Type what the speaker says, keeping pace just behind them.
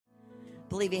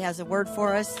believe he has a word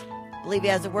for us. I believe he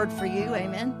has a word for you.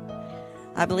 Amen.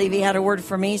 I believe he had a word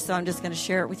for me, so I'm just going to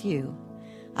share it with you.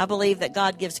 I believe that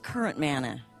God gives current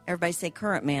manna. Everybody say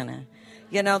current manna.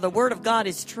 You know, the word of God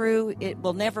is true. It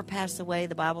will never pass away.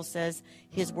 The Bible says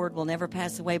his word will never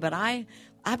pass away. But I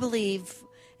believe,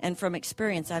 and from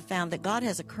experience, I've found that God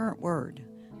has a current word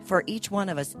for each one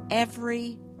of us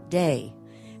every day.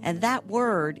 And that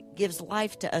word gives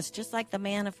life to us, just like the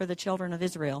manna for the children of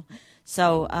Israel.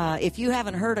 So if you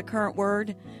haven't heard a current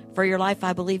word for your life,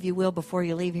 I believe you will before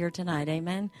you leave here tonight.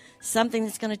 Amen. Something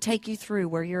that's going to take you through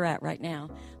where you're at right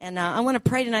now. And I want to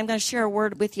pray tonight. I'm going to share a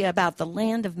word with you about the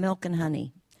land of milk and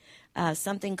honey.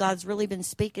 Something God's really been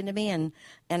speaking to me. And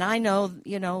I know,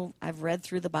 you know, I've read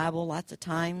through the Bible lots of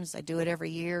times. I do it every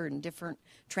year in different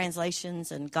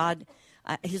translations. And God,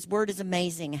 his word is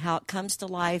amazing, how it comes to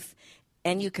life.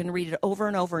 And you can read it over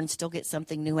and over and still get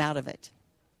something new out of it.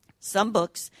 Some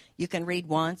books you can read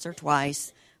once or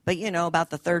twice, but you know,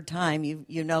 about the third time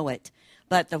you know it.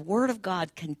 But the Word of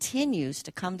God continues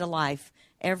to come to life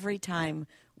every time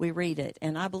we read it.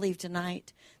 And I believe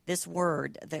tonight this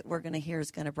word that we're going to hear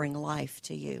is going to bring life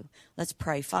to you. Let's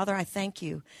pray. Father, I thank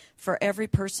you for every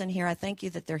person here. I thank you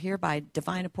that they're here by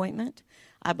divine appointment.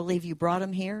 I believe you brought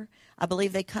them here. I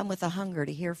believe they come with a hunger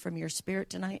to hear from your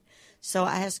Spirit tonight. So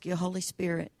I ask you, Holy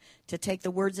Spirit, to take the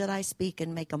words that I speak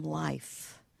and make them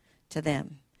life to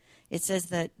them. It says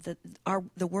that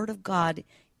the Word of God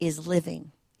is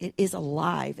living. It is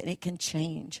alive, and it can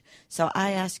change. So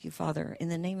I ask you, Father, in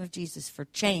the name of Jesus, for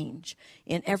change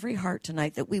in every heart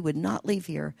tonight, that we would not leave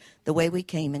here the way we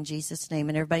came, in Jesus' name.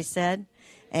 And everybody said,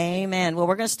 amen. Well,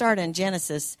 we're going to start in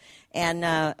Genesis, and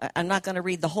I'm not going to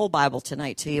read the whole Bible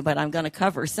tonight to you, but I'm going to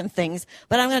cover some things,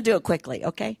 but I'm going to do it quickly,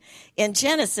 okay? In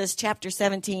Genesis chapter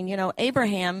 17, you know,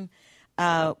 Abraham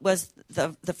was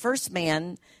the first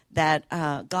man that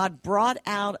God brought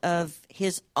out of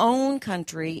his own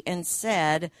country and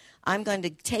said, I'm going to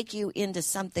take you into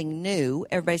something new.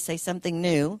 Everybody say something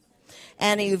new.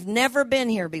 And you've never been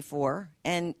here before,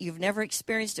 and you've never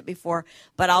experienced it before,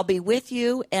 but I'll be with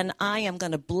you, and I am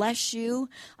going to bless you.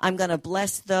 I'm going to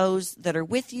bless those that are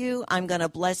with you. I'm going to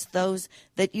bless those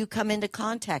that you come into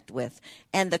contact with.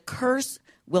 And the curse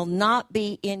will not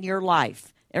be in your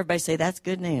life. Everybody say, that's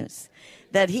good news.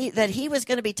 That he was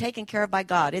going to be taken care of by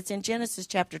God. It's in Genesis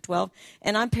chapter 12,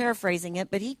 and I'm paraphrasing it,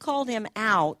 but he called him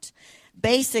out,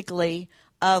 basically,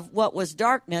 of what was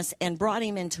darkness and brought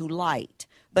him into light.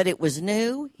 But it was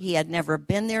new. He had never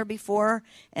been there before.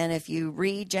 And if you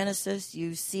read Genesis,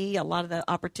 you see a lot of the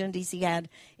opportunities he had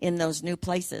in those new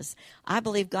places. I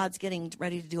believe God's getting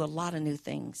ready to do a lot of new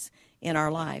things in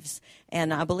our lives.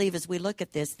 And I believe as we look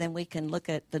at this, then we can look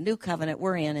at the new covenant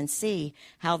we're in and see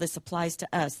how this applies to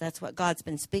us. That's what God's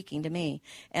been speaking to me.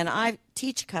 And I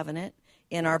teach covenant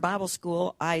in our Bible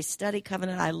school. I study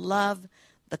covenant. I love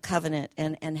the covenant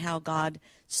and how God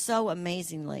so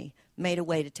amazingly made a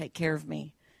way to take care of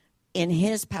me. In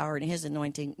his power and his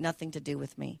anointing, nothing to do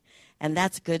with me. And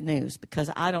that's good news,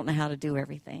 because I don't know how to do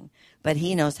everything, but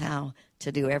he knows how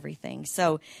to do everything.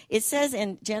 So it says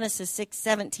in Genesis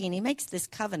 6:17, he makes this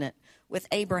covenant with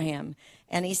Abraham.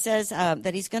 And he says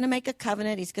that he's going to make a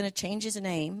covenant. He's going to change his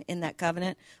name in that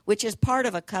covenant, which is part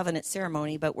of a covenant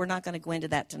ceremony, but we're not going to go into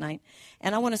that tonight.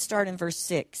 And I want to start in verse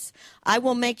 6. I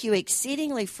will make you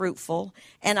exceedingly fruitful,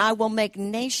 and I will make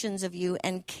nations of you,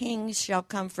 and kings shall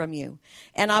come from you.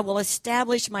 And I will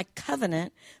establish my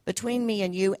covenant between me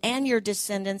and you and your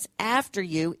descendants after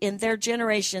you in their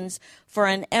generations for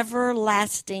an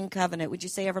everlasting covenant. Would you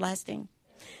say everlasting?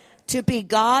 To be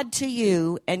God to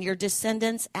you and your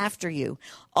descendants after you.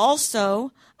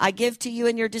 Also, I give to you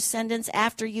and your descendants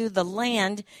after you the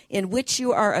land in which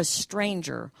you are a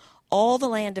stranger, all the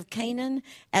land of Canaan,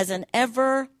 as an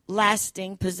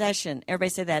everlasting possession. Everybody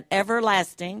say that,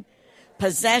 everlasting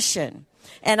possession.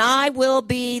 And I will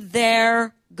be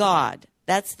their God.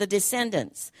 That's the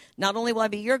descendants. Not only will I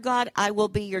be your God, I will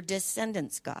be your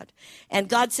descendants' God. And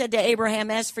God said to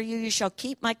Abraham, as for you, you shall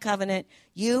keep my covenant,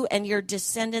 you and your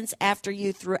descendants after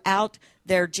you throughout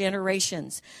their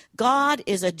generations. God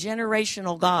is a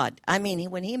generational God. I mean,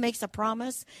 when he makes a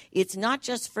promise, it's not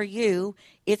just for you,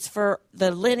 it's for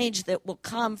the lineage that will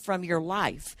come from your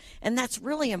life. And that's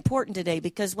really important today,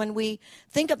 because when we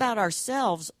think about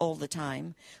ourselves all the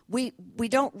time, we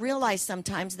don't realize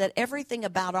sometimes that everything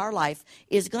about our life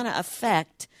is going to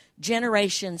affect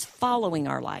generations following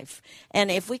our life. And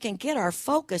if we can get our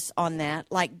focus on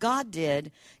that, like God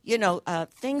did, you know,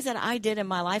 things that I did in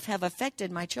my life have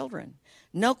affected my children.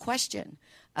 No question.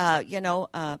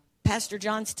 Pastor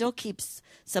John still keeps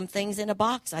some things in a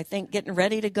box, I think, getting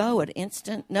ready to go at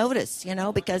instant notice,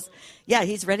 because,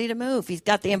 he's ready to move. He's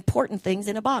got the important things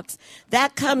in a box.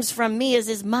 That comes from me as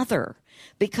his mother,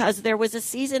 because there was a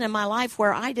season in my life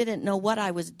where I didn't know what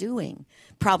I was doing.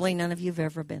 Probably none of you have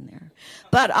ever been there.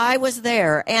 But I was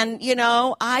there, and,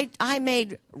 I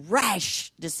made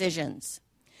rash decisions.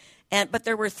 But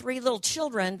there were 3 little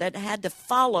children that had to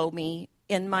follow me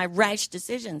in my rash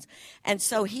decisions. And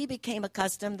so he became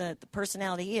accustomed, the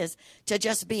personality he is, to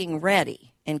just being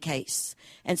ready in case.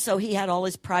 And so he had all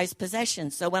his prized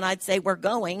possessions. So when I'd say, we're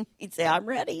going, he'd say, I'm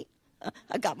ready.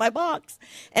 I got my box.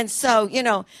 And so,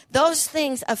 those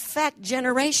things affect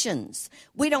generations.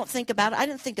 We don't think about it. I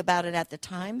didn't think about it at the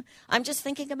time. I'm just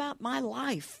thinking about my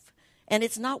life. And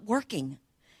it's not working.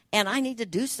 And I need to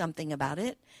do something about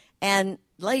it. And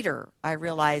later, I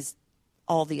realized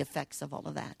all the effects of all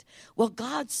of that. Well,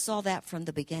 God saw that from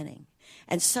the beginning.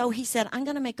 And so he said, I'm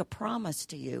going to make a promise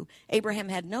to you. Abraham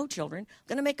had no children. I'm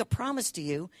going to make a promise to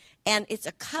you. And it's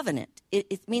a covenant.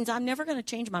 It means I'm never going to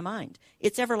change my mind.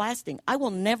 It's everlasting. I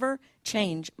will never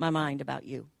change my mind about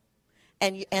you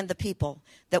and the people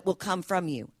that will come from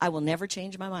you. I will never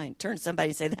change my mind. Turn to somebody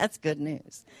and say, that's good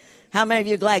news. How many of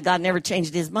you are glad God never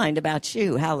changed his mind about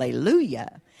you?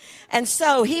 Hallelujah. And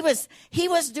so he was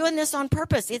doing this on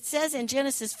purpose. It says in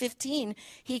Genesis 15,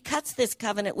 he cuts this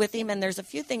covenant with him, and there's a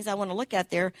few things I want to look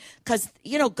at there because,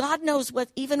 God knows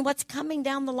what's coming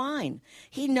down the line.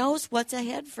 He knows what's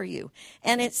ahead for you.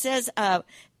 And it says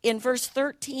in verse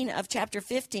 13 of chapter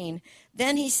 15,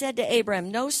 then he said to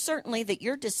Abram, know certainly that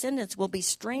your descendants will be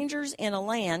strangers in a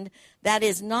land that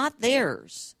is not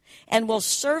theirs, and will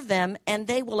serve them, and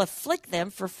they will afflict them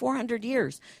for 400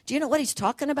 years. Do you know what he's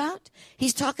talking about?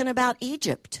 He's talking about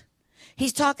Egypt.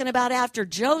 He's talking about after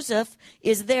Joseph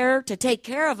is there to take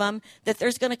care of them, that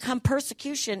there's going to come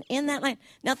persecution in that land.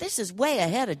 Now, this is way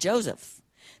ahead of Joseph.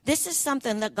 This is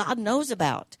something that God knows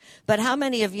about. But how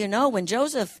many of you know when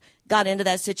Joseph got into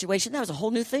that situation, that was a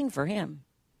whole new thing for him?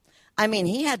 I mean,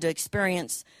 he had to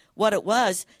experience what it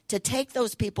was to take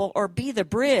those people or be the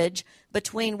bridge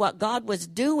between what God was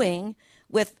doing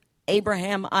with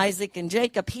Abraham, Isaac, and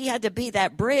Jacob. He had to be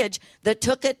that bridge that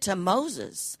took it to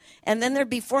Moses. And then there'd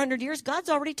be 400 years. God's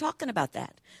already talking about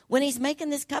that. When he's making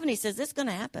this covenant, he says, this is going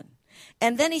to happen.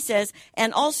 And then he says,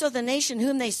 and also the nation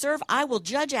whom they serve, I will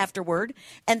judge afterward,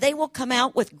 and they will come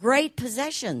out with great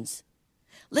possessions.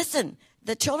 Listen,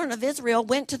 the children of Israel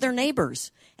went to their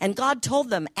neighbors, and God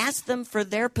told them, ask them for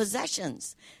their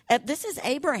possessions. This is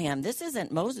Abraham. This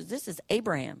isn't Moses. This is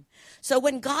Abraham. So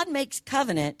when God makes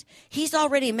covenant, he's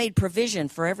already made provision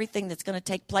for everything that's going to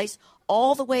take place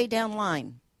all the way down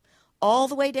line. All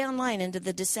the way down line into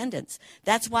the descendants.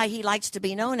 That's why he likes to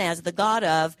be known as the God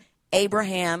of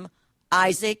Abraham,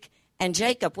 Isaac, and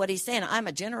Jacob. What he's saying, I'm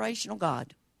a generational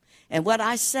God. And what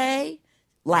I say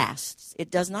lasts. It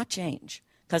does not change.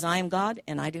 Because I am God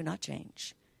and I do not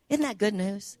change. Isn't that good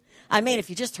news? I mean, if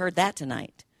you just heard that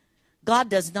tonight, God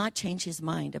does not change his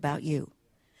mind about you.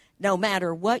 No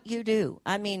matter what you do.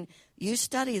 I mean, you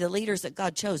study the leaders that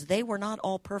God chose. They were not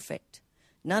all perfect.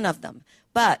 None of them.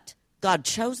 But God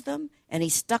chose them and he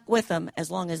stuck with them as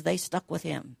long as they stuck with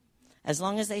him. As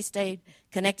long as they stayed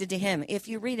connected to him. If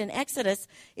you read in Exodus,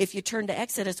 if you turn to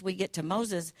Exodus, we get to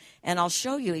Moses. And I'll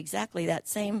show you exactly that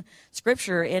same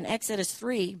scripture in Exodus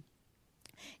 3.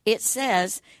 It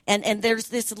says, and there's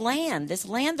this land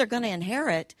they're going to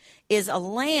inherit is a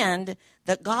land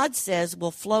that God says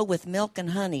will flow with milk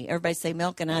and honey. Everybody say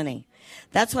milk and honey.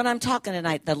 That's what I'm talking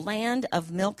tonight, the land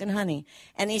of milk and honey.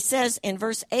 And he says in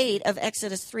verse 8 of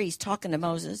Exodus 3, he's talking to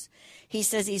Moses. He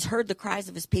says he's heard the cries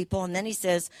of his people. And then he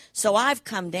says, so I've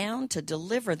come down to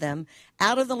deliver them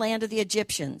out of the land of the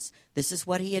Egyptians. This is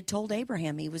what he had told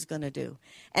Abraham he was going to do.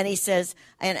 And he says,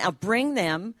 and I'll bring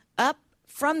them up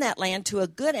from that land to a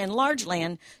good and large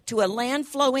land, to a land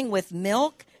flowing with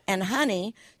milk and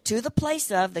honey, to the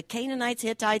place of the Canaanites,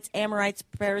 Hittites, Amorites,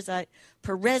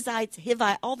 Perizzites,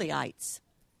 Hivites, all the ites.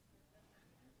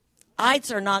 Ites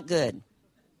are not good.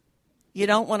 You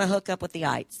don't want to hook up with the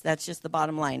ites. That's just the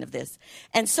bottom line of this.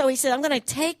 And so he said, I'm going to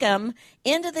take them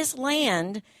into this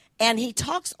land. And he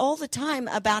talks all the time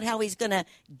about how he's going to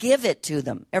give it to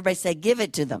them. Everybody say, give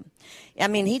it to them. I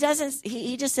mean, he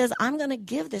just says, I'm going to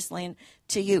give this land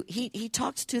to you. He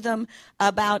talks to them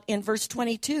about in verse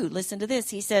 22. Listen to this.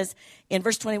 He says in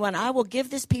verse 21, I will give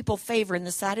this people favor in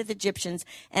the sight of the Egyptians,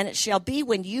 and it shall be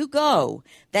when you go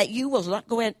that you will not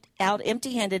go out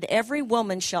empty-handed, every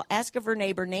woman shall ask of her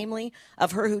neighbor, namely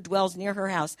of her who dwells near her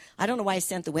house. I don't know why I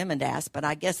sent the women to ask, but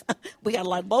I guess we got a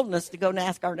lot of boldness to go and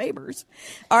ask our neighbors.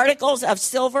 Articles of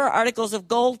silver, articles of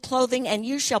gold, clothing, and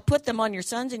you shall put them on your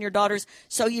sons and your daughters,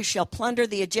 so you shall plunder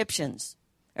the Egyptians.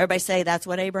 Everybody say, that's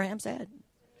what Abraham said.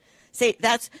 See,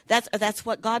 that's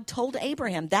what God told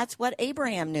Abraham. That's what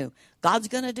Abraham knew. God's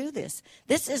going to do this.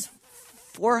 This is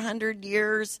 400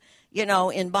 years,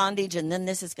 in bondage, and then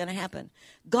this is going to happen.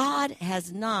 God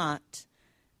has not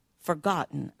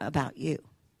forgotten about you.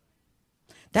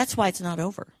 That's why it's not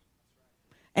over.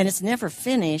 And it's never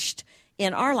finished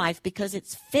in our life, because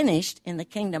it's finished in the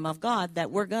kingdom of God,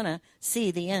 that we're going to see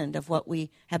the end of what we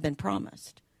have been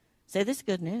promised. Say, this is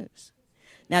good news.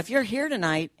 Now, if you're here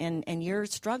tonight and you're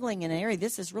struggling in an area,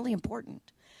 this is really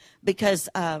important, because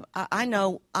I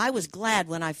know I was glad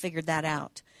when I figured that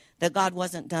out, that God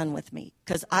wasn't done with me,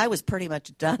 because I was pretty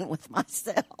much done with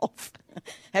myself.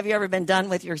 Have you ever been done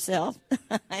with yourself?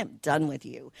 I am done with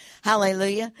you.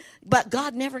 Hallelujah. But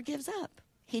God never gives up.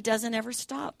 He doesn't ever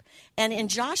stop. And in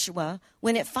Joshua,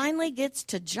 when it finally gets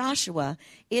to Joshua,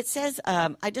 it says,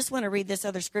 I just want to read this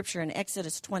other scripture in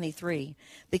Exodus 23,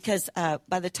 because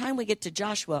by the time we get to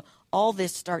Joshua, all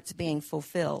this starts being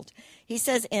fulfilled. He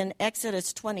says in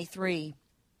Exodus 23,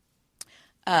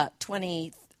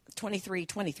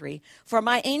 23, for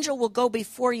my angel will go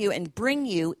before you and bring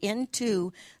you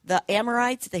into the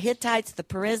Amorites, the Hittites, the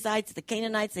Perizzites, the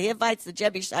Canaanites, the Hivites, the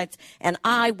Jebusites, and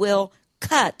I will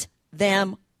cut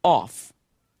them off.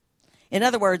 In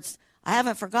other words, I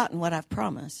haven't forgotten what I've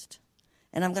promised,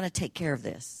 and I'm going to take care of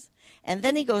this. And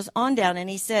then he goes on down and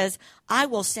he says, I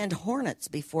will send hornets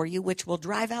before you, which will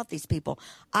drive out these people.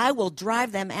 I will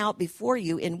drive them out before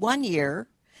you in 1 year.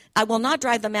 I will not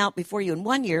drive them out before you in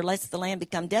 1 year, lest the land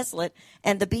become desolate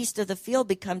and the beasts of the field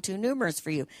become too numerous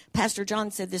for you. Pastor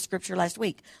John said this scripture last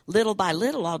week. Little by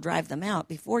little, I'll drive them out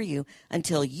before you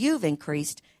until you've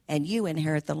increased and you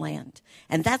inherit the land.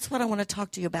 And that's what I want to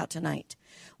talk to you about tonight.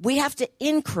 We have to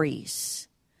increase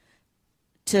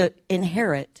to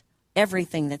inherit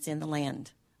everything that's in the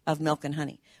land of milk and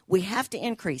honey. We have to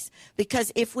increase,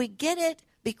 because if we get it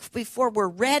before we're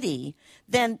ready,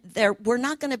 then we're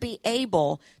not going to be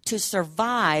able to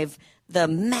survive the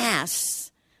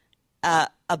mass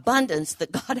abundance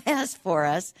that God has for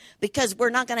us, because we're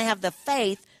not going to have the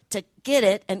faith to get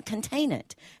it and contain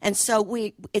it. And so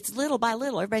it's little by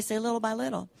little. Everybody say little by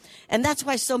little. And that's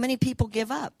why so many people give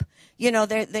up.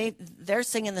 They're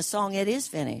singing the song, it is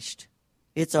finished.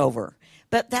 It's over.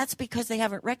 But that's because they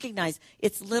haven't recognized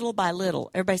it's little by little.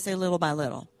 Everybody say little by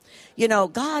little.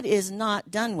 God is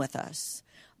not done with us,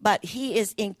 but he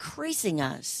is increasing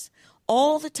us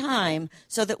all the time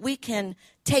so that we can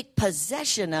take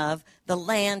possession of the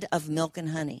land of milk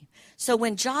and honey. So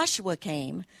when Joshua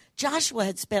came, Joshua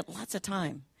had spent lots of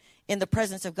time in the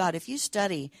presence of God. If you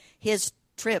study his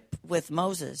trip with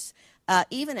Moses,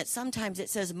 even sometimes it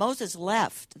says Moses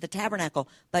left the tabernacle,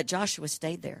 but Joshua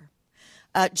stayed there.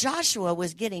 Joshua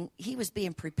was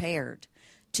being prepared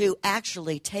to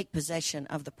actually take possession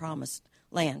of the promised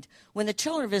land. When the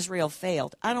children of Israel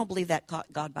failed, I don't believe that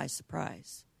caught God by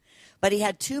surprise. But he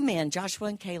had two men, Joshua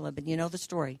and Caleb, and you know the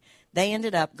story. They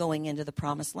ended up going into the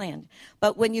promised land.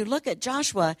 But when you look at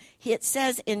Joshua, it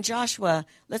says in Joshua,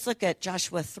 let's look at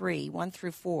Joshua 3, 1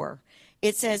 through 4.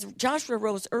 It says, Joshua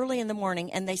rose early in the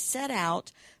morning, and they set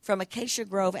out from Acacia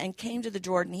Grove and came to the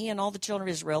Jordan. He and all the children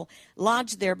of Israel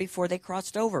lodged there before they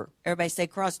crossed over. Everybody say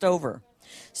crossed over.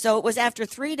 So it was after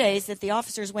 3 days that the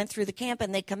officers went through the camp,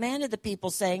 and they commanded the people,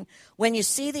 saying, when you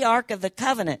see the ark of the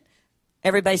covenant,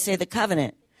 everybody say the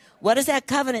covenant. What does that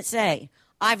covenant say?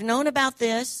 I've known about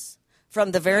this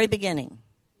from the very beginning.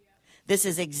 This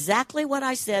is exactly what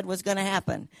I said was going to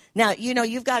happen. Now,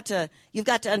 you've got to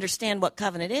understand what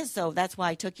covenant is, so that's why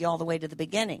I took you all the way to the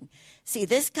beginning. See,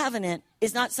 this covenant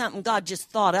is not something God just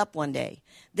thought up one day.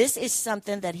 This is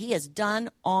something that he has done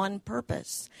on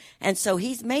purpose. And so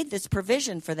he's made this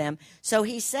provision for them. So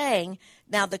he's saying,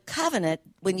 now the covenant,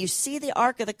 when you see the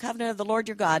ark of the covenant of the Lord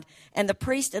your God and the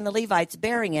priest and the Levites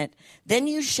bearing it, then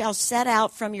you shall set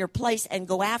out from your place and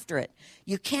go after it.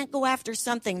 You can't go after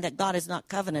something that God has not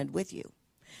covenanted with you.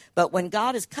 But when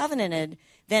God is covenanted,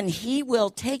 then he will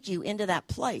take you into that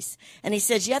place. And he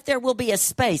says, yet there will be a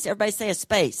space. Everybody say a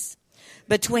space.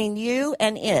 Between you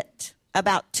and it,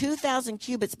 about 2,000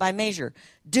 cubits by measure.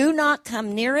 Do not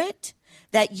come near it,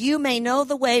 that you may know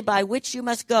the way by which you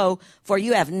must go, for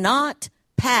you have not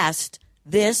passed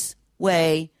this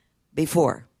way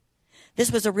before.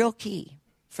 This was a real key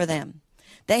for them.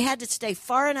 They had to stay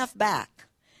far enough back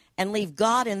and leave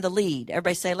God in the lead.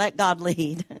 Everybody say, let God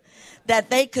lead.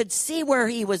 That they could see where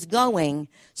he was going,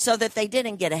 so that they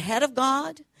didn't get ahead of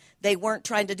God. They weren't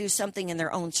trying to do something in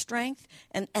their own strength.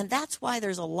 And that's why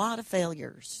there's a lot of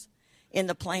failures in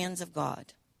the plans of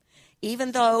God.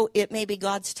 Even though it may be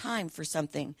God's time for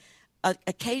something,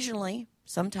 occasionally,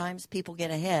 sometimes people get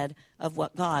ahead of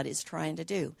what God is trying to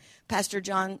do. Pastor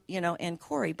John, and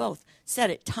Corey both said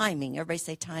it, timing. Everybody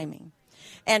say timing.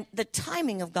 And the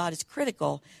timing of God is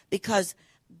critical because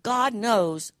God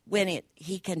knows when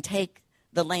he can take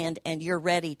the land and you're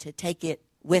ready to take it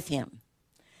with him.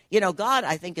 God,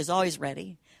 I think, is always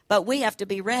ready. But we have to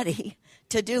be ready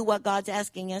to do what God's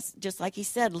asking us, just like he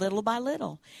said, little by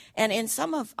little. And in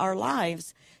some of our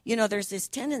lives, there's this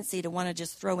tendency to want to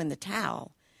just throw in the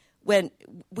towel when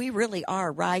we really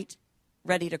are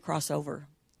ready to cross over.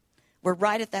 We're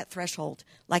right at that threshold.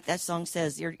 Like that song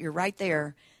says, you're right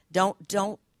there. Don't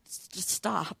just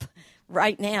stop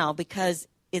right now because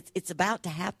it's about to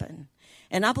happen.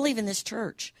 And I believe in this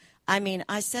church.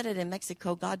 I said it in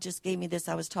Mexico. God just gave me this.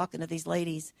 I was talking to these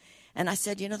ladies, and I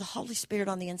said, the Holy Spirit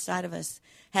on the inside of us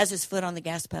has his foot on the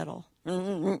gas pedal,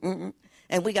 and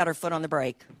we got our foot on the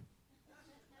brake.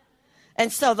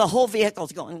 And so the whole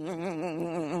vehicle's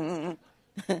going,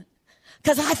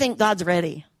 because I think God's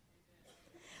ready.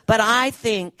 But I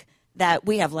think that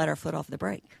we have let our foot off the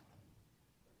brake.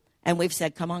 And we've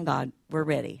said, come on, God, we're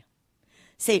ready.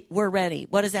 See, we're ready.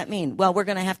 What does that mean? Well, we're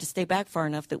going to have to stay back far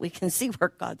enough that we can see where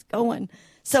God's going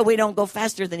so we don't go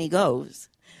faster than he goes.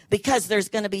 Because there's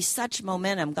going to be such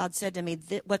momentum. God said to me,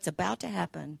 what's about to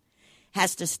happen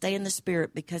has to stay in the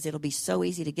spirit because it'll be so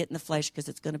easy to get in the flesh because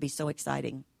it's going to be so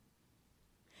exciting.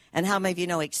 And how many of you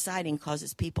know exciting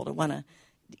causes people to want to,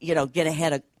 get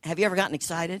ahead of, have you ever gotten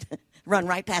excited? Run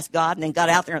right past God and then got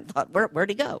out there and thought, where'd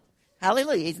he go?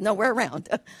 Hallelujah. He's nowhere around.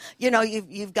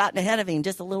 You've gotten ahead of him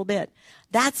just a little bit.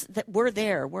 We're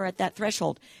there. We're at that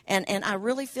threshold. And I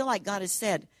really feel like God has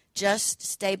said, just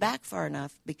stay back far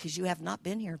enough because you have not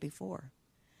been here before.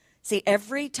 See,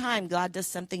 every time God does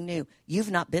something new, you've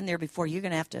not been there before. You're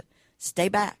going to have to stay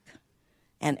back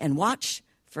and watch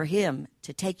for him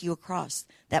to take you across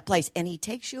that place. And he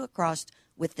takes you across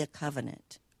with the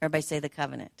covenant. Everybody say the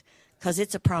covenant. Because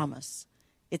it's a promise.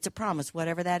 It's a promise,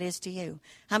 whatever that is to you.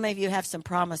 How many of you have some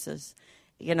promises,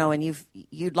 and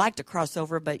you'd like to cross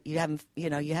over, but you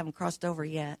haven't crossed over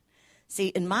yet? See,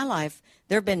 in my life,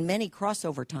 there have been many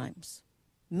crossover times.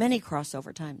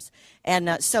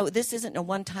 And so this isn't a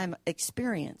one-time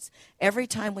experience. Every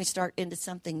time we start into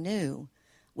something new,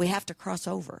 we have to cross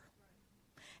over.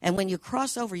 And when you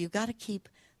cross over, you've got to keep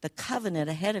the covenant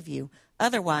ahead of you.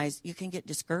 Otherwise, you can get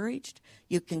discouraged.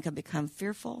 You can become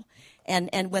fearful.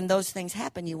 And when those things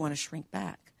happen, you want to shrink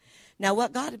back. Now,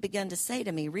 what God had begun to say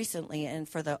to me recently, and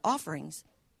for the offerings,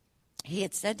 he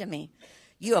had said to me,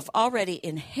 you have already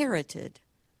inherited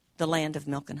the land of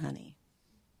milk and honey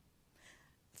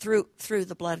through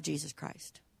the blood of Jesus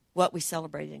Christ. What we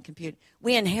celebrated and computed.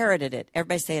 We inherited it.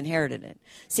 Everybody say inherited it.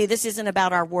 See, this isn't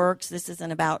about our works. This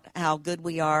isn't about how good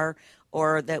we are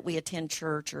or that we attend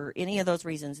church or any of those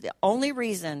reasons. The only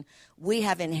reason we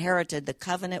have inherited the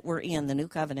covenant we're in, the new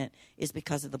covenant, is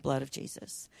because of the blood of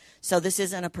Jesus. So this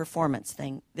isn't a performance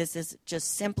thing. This is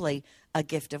just simply a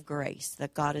gift of grace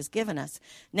that God has given us.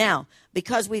 Now,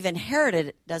 because we've inherited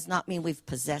it does not mean we've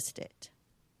possessed it.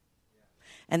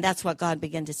 And that's what God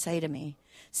began to say to me.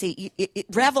 See,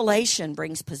 revelation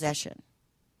brings possession.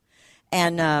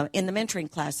 And in the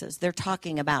mentoring classes, they're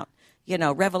talking about,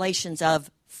 revelations of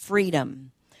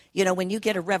freedom. When you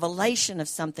get a revelation of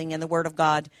something in the Word of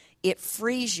God, it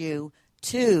frees you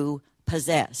to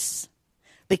possess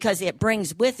because it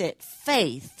brings with it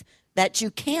faith that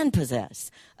you can possess.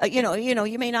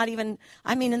 You may not even,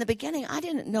 in the beginning, I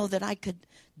didn't know that I could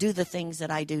do the things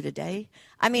that I do today.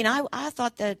 I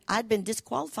thought that I'd been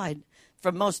disqualified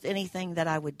from most anything that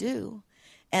I would do.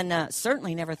 And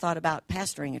certainly never thought about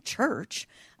pastoring a church.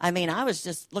 I was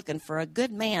just looking for a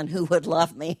good man who would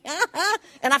love me.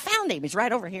 And I found him. He's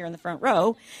right over here in the front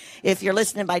row. If you're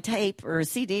listening by tape or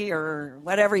CD or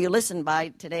whatever you listen by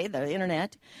today, the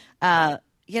internet,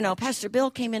 Pastor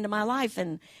Bill came into my life.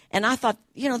 And I thought,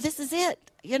 this is it.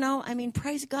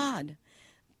 Praise God.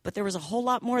 But there was a whole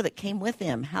lot more that came with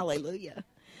him. Hallelujah.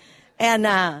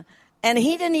 And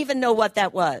he didn't even know what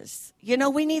that was.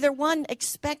 We neither one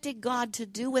expected God to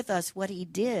do with us what he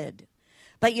did.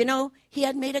 But, he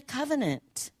had made a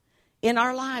covenant in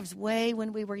our lives way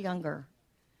when we were younger.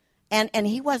 And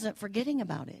he wasn't forgetting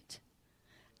about it.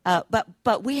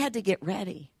 But we had to get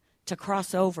ready to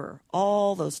cross over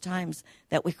all those times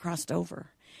that we crossed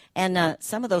over. And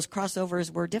some of those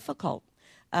crossovers were difficult.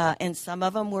 And some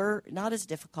of them were not as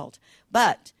difficult.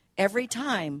 But Every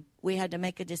time we had to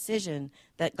make a decision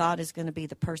that God is going to be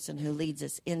the person who leads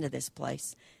us into this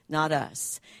place, not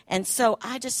us. And so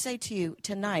I just say to you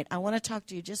tonight, I want to talk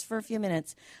to you just for a few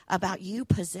minutes about you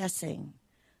possessing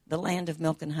the land of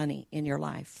milk and honey in your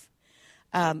life.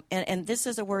 And this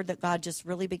is a word that God just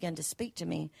really began to speak to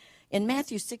me. In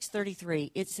Matthew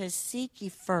 6:33, it says, "Seek ye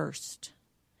first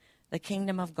the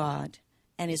kingdom of God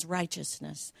and his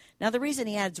righteousness." Now, the reason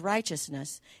he adds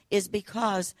righteousness is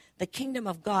because the kingdom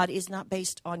of God is not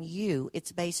based on you.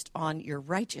 It's based on your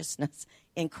righteousness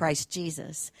in Christ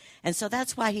Jesus. And so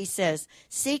that's why he says,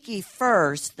 seek ye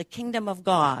first the kingdom of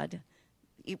God.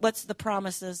 What's the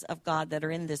promises of God that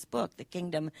are in this book, the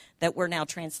kingdom that we're now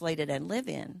translated and live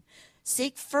in?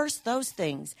 Seek first those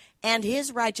things and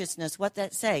his righteousness. What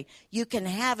that say? You can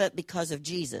have it because of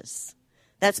Jesus.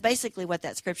 That's basically what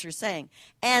that scripture is saying.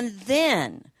 And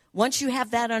then, once you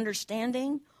have that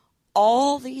understanding,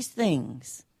 all these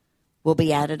things will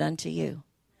be added unto you.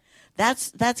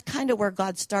 That's kind of where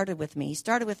God started with me. He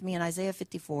started with me in Isaiah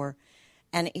 54,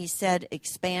 and he said,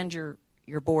 expand your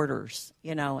borders,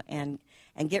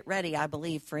 and get ready, I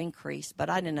believe, for increase. But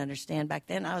I didn't understand back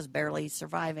then. I was barely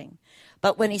surviving.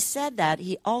 But when he said that,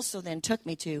 he also then took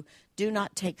me to, do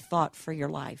not take thought for your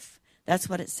life. That's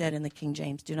what it said in the King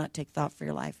James. Do not take thought for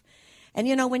your life. And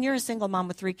when you're a single mom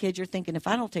with 3 kids, you're thinking, if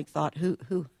I don't take thought,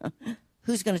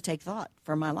 who's going to take thought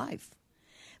for my life?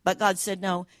 But God said,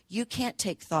 no, you can't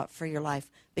take thought for your life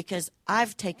because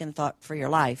I've taken thought for your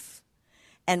life.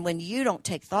 And when you don't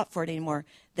take thought for it anymore,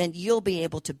 then you'll be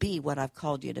able to be what I've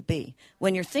called you to be.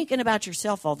 When you're thinking about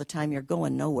yourself all the time, you're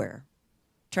going nowhere.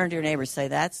 Turn to your neighbor and say,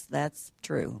 that's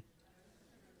true.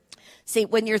 See,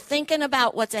 when you're thinking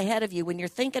about what's ahead of you, when you're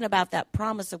thinking about that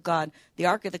promise of God, the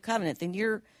Ark of the Covenant, then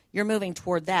you're moving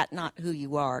toward that, not who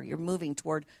you are. You're moving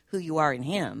toward who you are in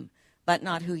him, but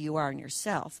not who you are in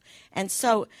yourself. And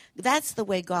so that's the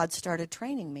way God started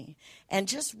training me. And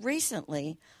just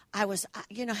recently, I was,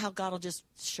 how God will just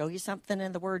show you something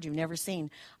in the Word you've never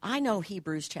seen. I know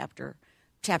Hebrews chapter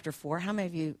 4. How many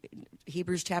of you,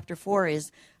 Hebrews chapter 4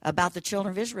 is about the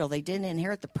children of Israel. They didn't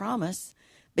inherit the promise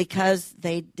because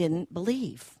they didn't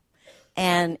believe.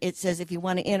 And it says if you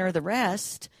want to enter the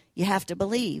rest, you have to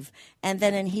believe. And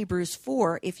then in Hebrews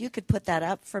 4, if you could put that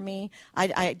up for me,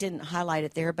 I didn't highlight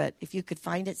it there, but if you could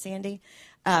find it, Sandy.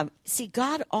 See,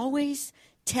 God always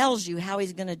tells you how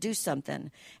he's going to do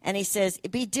something. And he says,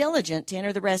 be diligent to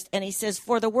enter the rest. And he says,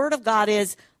 for the word of God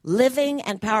is living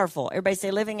and powerful. Everybody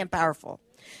say living and powerful.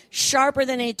 Sharper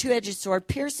than any two-edged sword,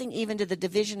 piercing even to the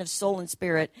division of soul and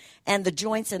spirit and the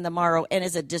joints and the marrow, and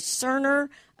is a discerner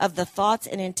of the thoughts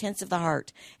and intents of the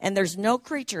heart. And there's no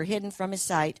creature hidden from his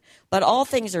sight, but all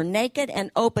things are naked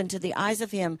and open to the eyes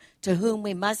of him to whom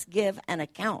we must give an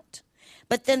account.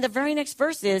 But then the very next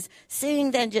verse is,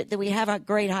 seeing then that we have a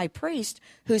great high priest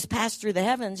who's passed through the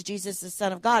heavens, Jesus the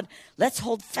Son of God, let's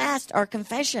hold fast our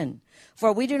confession.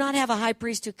 For we do not have a high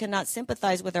priest who cannot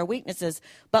sympathize with our weaknesses,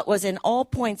 but was in all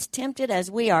points tempted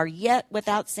as we are, yet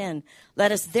without sin.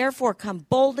 Let us therefore come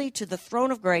boldly to the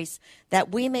throne of grace,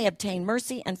 that we may obtain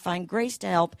mercy and find grace to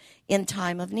help in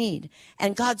time of need.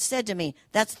 And God said to me,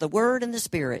 that's the Word and the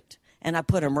Spirit. And I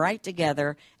put them right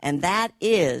together, and that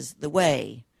is the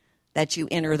way that you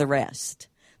enter the rest.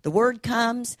 The Word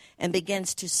comes and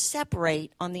begins to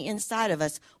separate on the inside of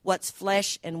us what's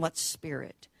flesh and what's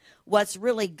spirit. What's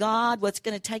really God, what's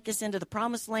going to take us into the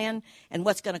promised land, and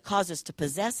what's going to cause us to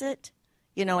possess it,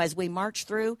 as we march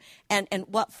through. And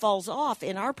what falls off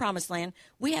in our promised land,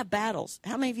 we have battles.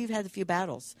 How many of you have had a few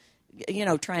battles,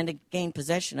 trying to gain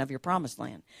possession of your promised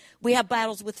land? We have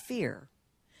battles with fear.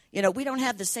 We don't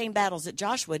have the same battles that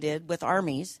Joshua did with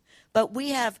armies, but we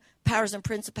have powers and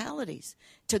principalities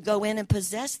to go in and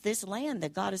possess this land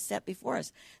that God has set before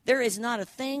us. There is not a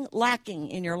thing lacking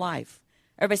in your life.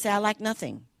 Everybody say, I lack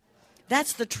nothing.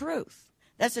 That's the truth.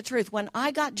 That's the truth. When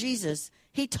I got Jesus,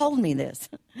 he told me this.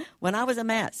 When I was a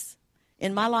mess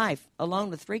in my life, alone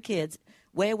with 3 kids,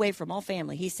 way away from all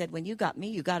family, he said, when you got me,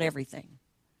 you got everything.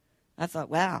 I thought,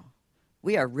 wow,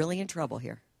 we are really in trouble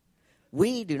here.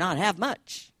 We do not have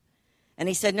much. And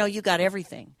he said, no, you got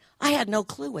everything. I had no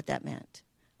clue what that meant.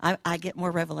 I get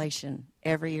more revelation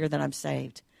every year that I'm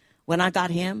saved. When I got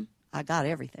him, I got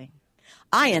everything.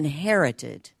 I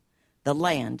inherited the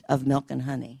land of milk and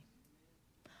honey.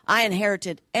 I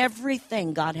inherited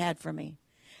everything God had for me.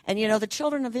 And, the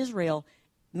children of Israel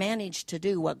managed to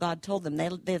do what God told them. They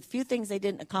had a few things they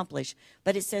didn't accomplish,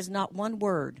 but it says not one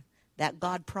word that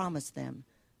God promised them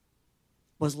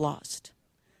was lost.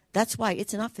 That's why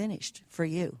it's not finished for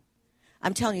you.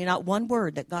 I'm telling you, not one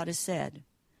word that God has said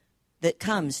that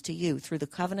comes to you through the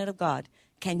covenant of God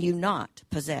can you not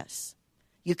possess.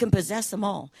 You can possess them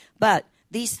all, but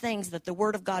these things that the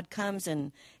Word of God comes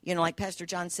and, like Pastor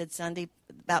John said Sunday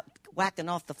about whacking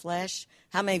off the flesh.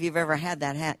 How many of you have ever had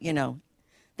that,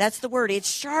 That's the word. It's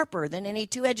sharper than any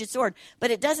two-edged sword.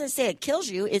 But it doesn't say it kills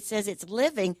you. It says it's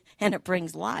living and it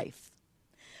brings life.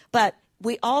 But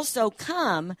we also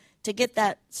come to get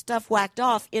that stuff whacked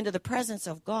off into the presence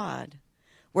of God,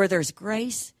 where there's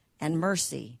grace and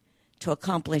mercy to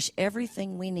accomplish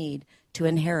everything we need to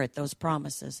inherit those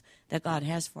promises that God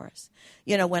has for us.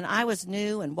 When I was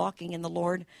new and walking in the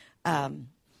Lord,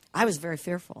 I was very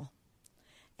fearful.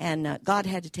 And God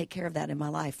had to take care of that in my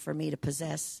life for me to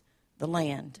possess the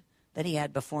land that he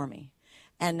had before me.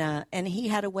 And he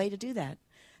had a way to do that.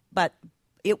 But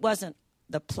it wasn't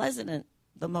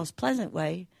the most pleasant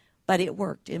way, but it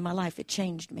worked in my life. It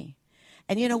changed me.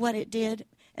 And you know what it did?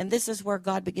 And this is where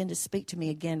God began to speak to me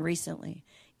again recently.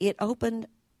 It opened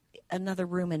another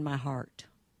room in my heart.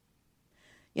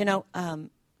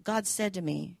 God said to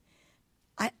me,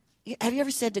 have you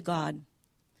ever said to God,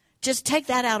 just take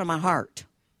that out of my heart,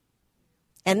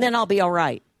 and then I'll be all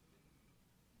right?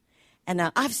 And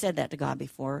I've said that to God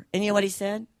before. And you know what he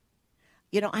said?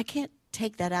 I can't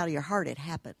take that out of your heart. It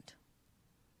happened.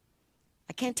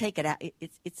 I can't take it out.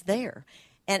 It's there.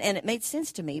 And it made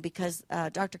sense to me because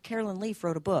Dr. Carolyn Leaf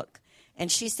wrote a book.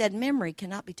 And she said memory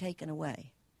cannot be taken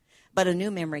away, but a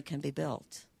new memory can be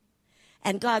built.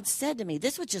 And God said to me,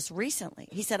 this was just recently.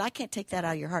 He said, I can't take that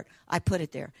out of your heart. I put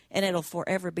it there. And it'll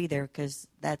forever be there because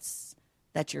that's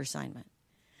your assignment.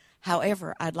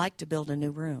 However, I'd like to build a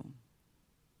new room.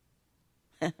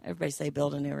 Everybody say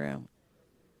build a new room.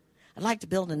 I'd like to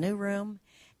build a new room,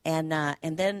 and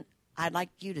then I'd like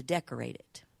you to decorate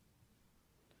it.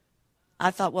 I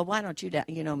thought, well, why don't you,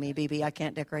 you know me, BB, I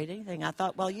can't decorate anything. I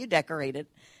thought, well, you decorate it.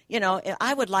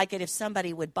 I would like it if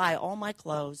somebody would buy all my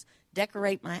clothes,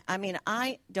 decorate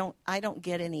I don't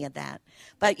get any of that.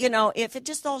 But, if it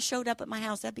just all showed up at my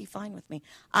house, that'd be fine with me.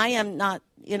 I am not,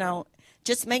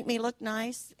 just make me look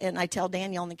nice. And I tell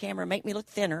Daniel on the camera, make me look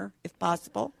thinner if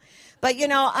possible. But,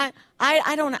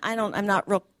 I'm not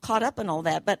real caught up in all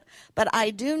that. But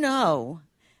I do know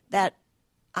that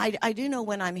I do know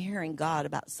when I'm hearing God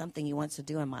about something he wants to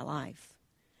do in my life.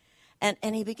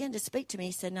 And he began to speak to me.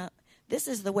 He said, now, this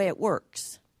is the way it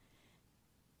works.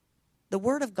 The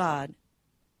Word of God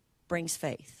brings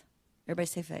faith. Everybody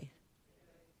say faith.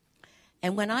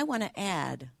 And when I want to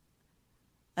add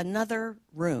another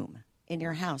room in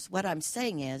your house, what I'm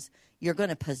saying is you're going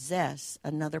to possess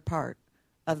another part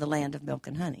of the land of milk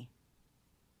and honey.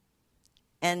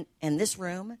 And this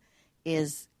room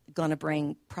is going to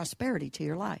bring prosperity to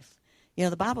your life.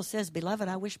 The Bible says, beloved,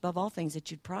 I wish above all things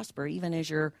that you'd prosper, even as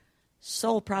your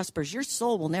soul prospers. Your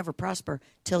soul will never prosper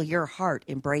till your heart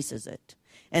embraces it.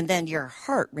 And then your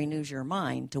heart renews your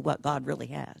mind to what God really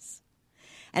has.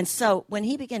 And so when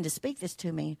he began to speak this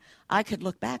to me, I could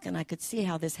look back and I could see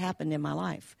how this happened in my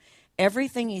life.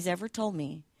 Everything he's ever told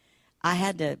me, I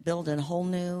had to build a whole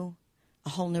new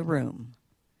room.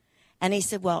 And he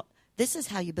said, well, this is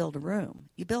how you build a room.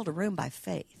 You build a room by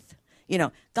faith.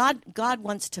 God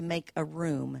wants to make a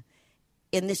room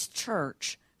in this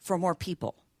church for more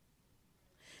people.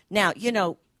 Now,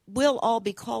 we'll all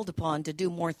be called upon to do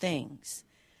more things.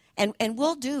 And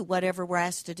we'll do whatever we're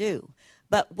asked to do.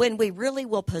 But when we really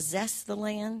will possess the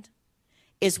land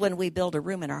is when we build a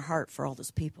room in our heart for all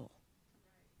those people.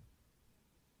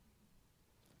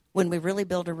 When we really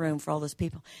build a room for all those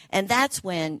people. And that's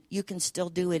when you can still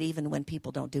do it even when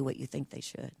people don't do what you think they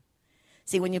should.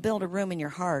 See, when you build a room in your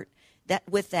heart,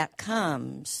 with that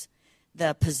comes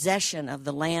the possession of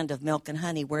the land of milk and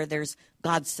honey, where there's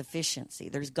God's sufficiency,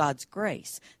 there's God's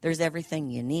grace, there's everything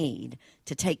you need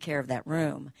to take care of that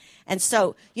room. And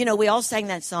so, we all sang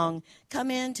that song,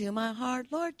 come into my heart,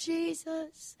 Lord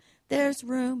Jesus, there's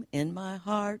room in my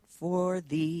heart for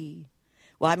thee.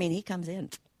 Well, he comes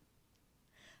in.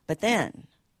 But then,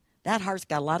 that heart's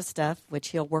got a lot of stuff, which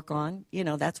he'll work on.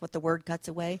 That's what the word cuts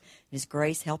away. His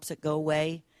grace helps it go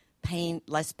away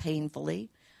less painfully.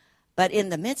 But in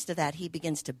the midst of that, he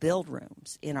begins to build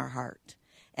rooms in our heart.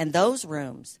 And those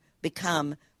rooms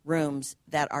become rooms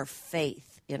that are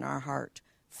faith in our heart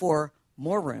for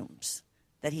more rooms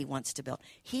that he wants to build.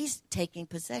 He's taking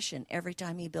possession every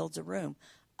time he builds a room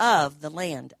of the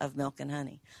land of milk and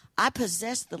honey. I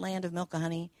possess the land of milk and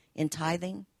honey in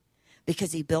tithing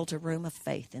because he built a room of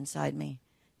faith inside me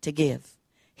to give.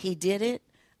 He did it.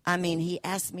 He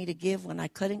asked me to give when I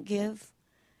couldn't give.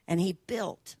 And he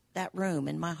built that room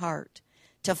in my heart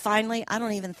to finally, I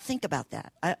don't even think about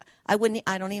that. I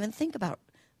don't even think about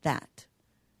that.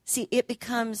 See, it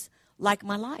becomes like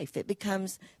my life. It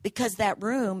becomes, because that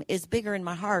room is bigger in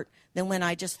my heart than when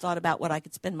I just thought about what I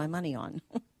could spend my money on.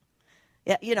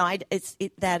 Yeah,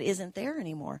 that isn't there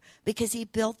anymore because he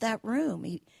built that room.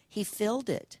 He filled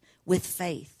it with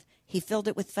faith. He filled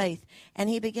it with faith. And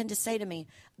he began to say to me,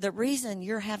 the reason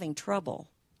you're having trouble,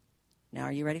 now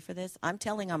are you ready for this? I'm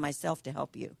telling on myself to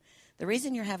help you. The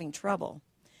reason you're having trouble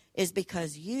is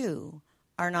because you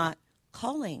are not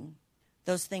calling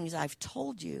those things I've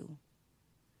told you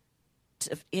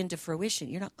into fruition.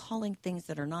 You're not calling things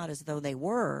that are not as though they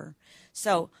were.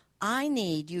 So I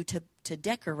need you to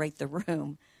decorate the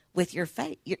room with your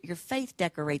faith. Your faith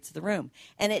decorates the room.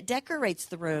 And it decorates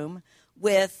the room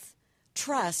with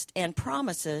trust and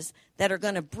promises that are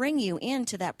going to bring you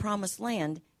into that promised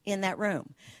land in that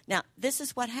room. Now, this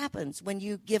is what happens when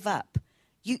you give up.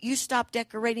 You stop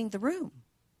decorating the room.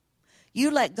 You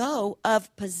let go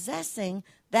of possessing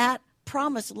that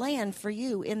promised land for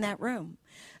you in that room.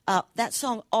 That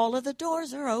song, All of the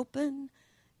Doors Are Open,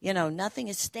 nothing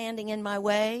is standing in my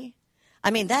way.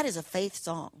 I mean, that is a faith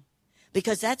song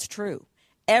because that's true.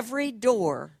 Every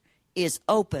door is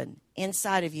open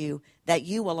inside of you that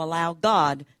you will allow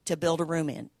God to build a room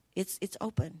in. It's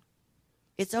open.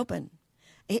 It's open.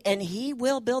 And he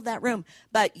will build that room.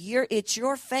 But it's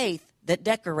your faith that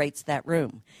decorates that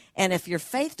room. And if your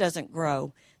faith doesn't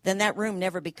grow, then that room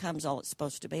never becomes all it's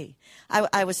supposed to be.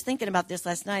 I was thinking about this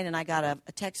last night, and I got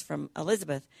a text from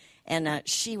Elizabeth, and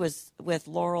she was with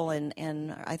Laurel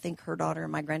and I think her daughter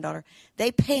and my granddaughter.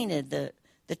 They painted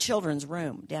the children's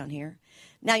room down here.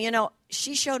 Now,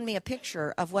 she showed me a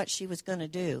picture of what she was going to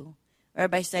do.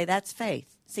 Everybody say, that's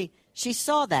faith. See, she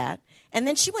saw that, and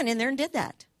then she went in there and did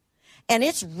that. And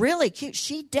it's really cute.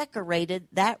 She decorated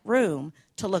that room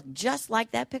to look just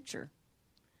like that picture.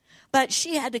 But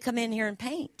she had to come in here and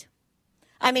paint.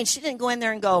 I mean, she didn't go in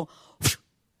there and go,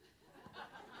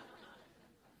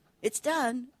 it's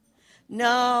done.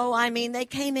 No, I mean, they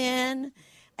came in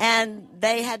and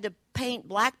they had to paint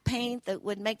black paint that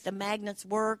would make the magnets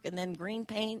work, and then green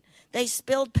paint. They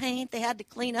spilled paint. They had to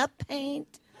clean up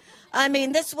paint. I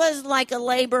mean, this was like a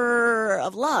labor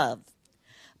of love.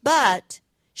 But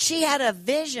she had a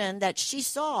vision that she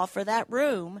saw for that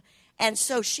room, and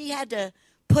so she had to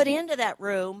put into that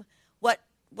room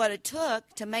what it took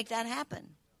to make that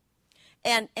happen.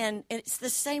 And it's the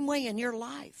same way in your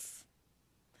life.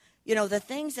 The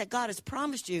things that God has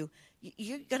promised you,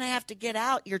 you're going to have to get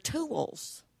out your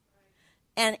tools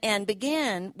and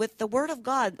begin with the Word of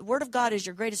God. The Word of God is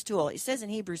your greatest tool. It says in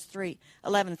Hebrews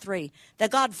 11:3 that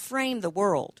God framed the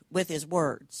world with his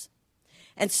words.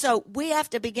 And so we have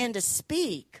to begin to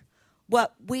speak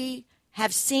what we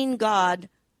have seen God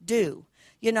do.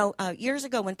 Years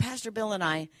ago when Pastor Bill and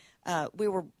I, we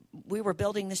were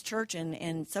building this church,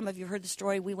 and some of you heard the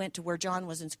story. We went to where John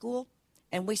was in school,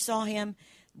 and we saw him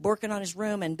working on his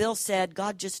room. And Bill said,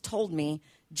 God just told me,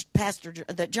 Pastor,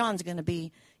 that John's going to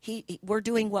be, we're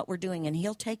doing what we're doing, and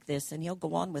he'll take this, and he'll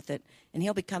go on with it, and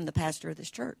he'll become the pastor of this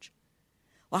church.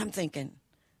 Well, I'm thinking,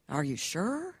 are you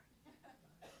sure?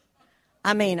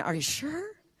 I mean, are you sure?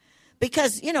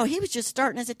 Because, he was just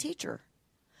starting as a teacher.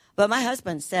 But my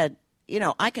husband said,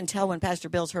 I can tell when Pastor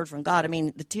Bill's heard from God. I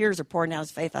mean, the tears are pouring out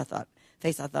his face. I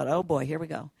thought, oh, boy, here we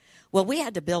go. Well, we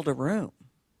had to build a room.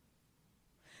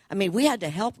 I mean, we had to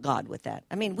help God with that.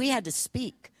 I mean, we had to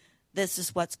speak. This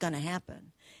is what's going to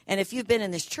happen. And if you've been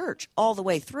in this church all the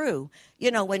way through,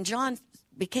 when John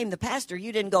became the pastor,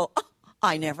 you didn't go, oh,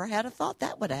 I never had a thought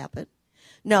that would happen.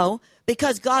 No,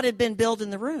 because God had been building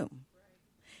the room.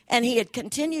 And he had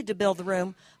continued to build the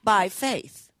room by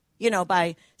faith,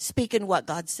 by speaking what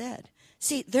God said.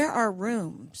 See, there are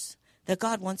rooms that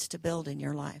God wants to build in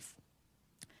your life.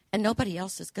 And nobody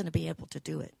else is going to be able to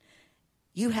do it.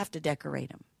 You have to decorate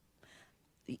them.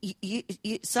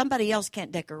 Somebody else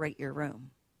can't decorate your room.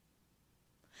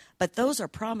 But those are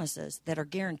promises that are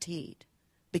guaranteed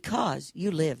because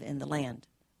you live in the land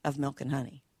of milk and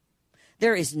honey.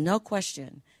 There is no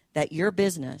question that your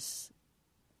business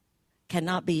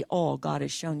cannot be all God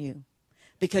has shown you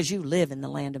because you live in the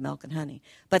land of milk and honey.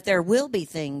 But there will be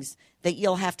things that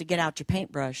you'll have to get out your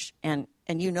paintbrush, and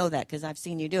you know that because I've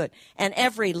seen you do it. And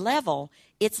every level,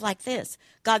 it's like this.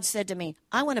 God said to me,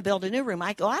 I want to build a new room.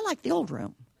 I go, I like the old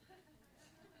room.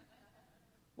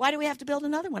 Why do we have to build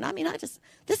another one? I mean,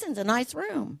 this is a nice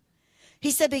room. He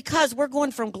said, because we're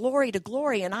going from glory to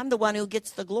glory, and I'm the one who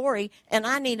gets the glory, and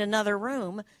I need another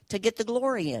room to get the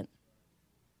glory in.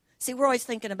 See, we're always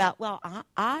thinking about, well,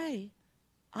 I'm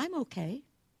okay.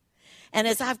 And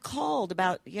as I've called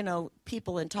about,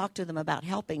 people and talked to them about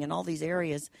helping in all these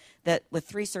areas that with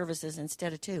 3 services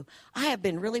instead of 2, I have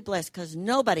been really blessed because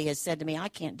nobody has said to me, I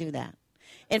can't do that.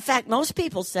 In fact, most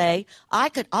people say,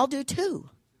 I'll do 2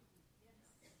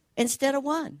 instead of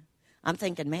 1. I'm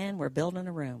thinking, man, we're building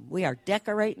a room. We are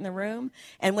decorating the room.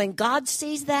 And when God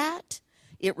sees that,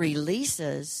 it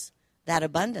releases that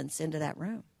abundance into that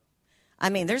room. I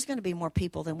mean, there's going to be more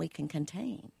people than we can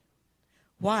contain.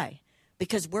 Why?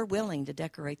 Because we're willing to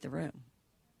decorate the room.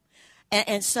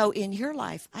 And so in your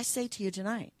life, I say to you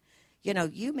tonight, you know,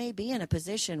 you may be in a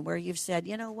position where you've said,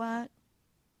 you know what?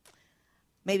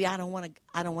 Maybe I don't want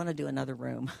to do another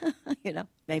room. You know,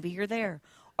 maybe you're there.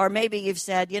 Or maybe you've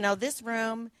said, you know, this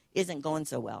room isn't going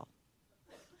so well.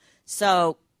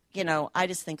 So, you know, I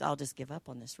just think I'll just give up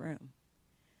on this room.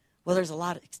 Well, there's a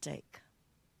lot at stake.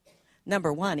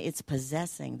 Number one, it's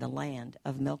possessing the land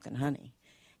of milk and honey.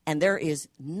 And there is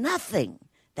nothing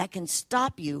that can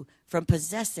stop you from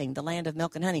possessing the land of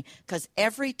milk and honey, because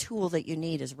every tool that you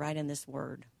need is right in this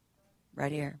word.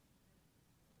 Right here.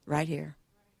 Right here.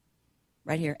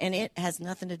 Right here. And it has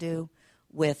nothing to do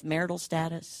with marital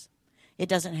status. It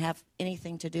doesn't have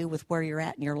anything to do with where you're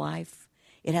at in your life.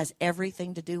 It has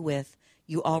everything to do with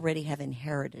you already have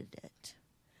inherited it.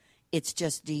 It's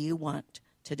just, do you want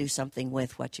to do something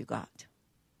with what you got?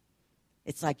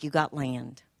 It's like you got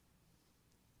land.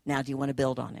 Now, do you want to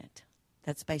build on it?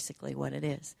 That's basically what it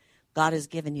is. God has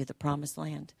given you the promised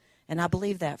land. And I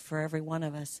believe that for every one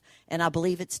of us. And I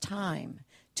believe it's time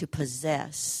to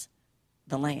possess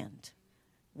the land.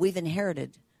 We've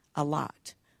inherited a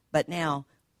lot. But now,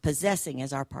 possessing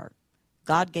is our part.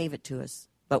 God gave it to us,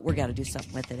 but we've got to do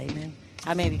something with it. Amen?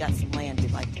 How many of you got some land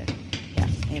you'd like to? Yeah,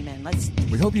 amen.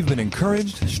 We hope you've been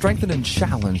encouraged, strengthened, and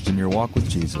challenged in your walk with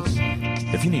Jesus.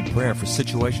 If you need prayer for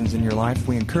situations in your life,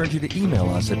 we encourage you to email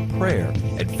us at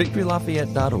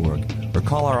prayer@victorylafayette.org or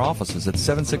call our offices at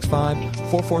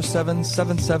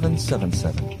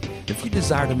 765-447-7777. If you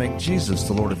desire to make Jesus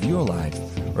the Lord of your life,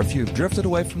 or if you have drifted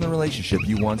away from the relationship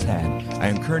you once had, I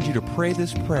encourage you to pray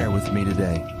this prayer with me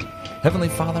today. Heavenly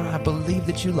Father, I believe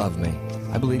that you love me.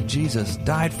 I believe Jesus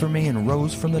died for me and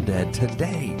rose from the dead.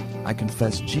 Today, I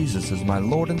confess Jesus as my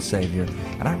Lord and Savior,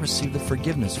 and I receive the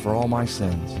forgiveness for all my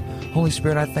sins. Holy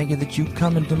Spirit, I thank you that you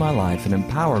come into my life and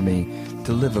empower me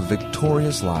to live a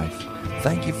victorious life.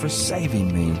 Thank you for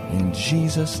saving me. In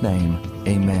Jesus' name,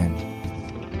 amen.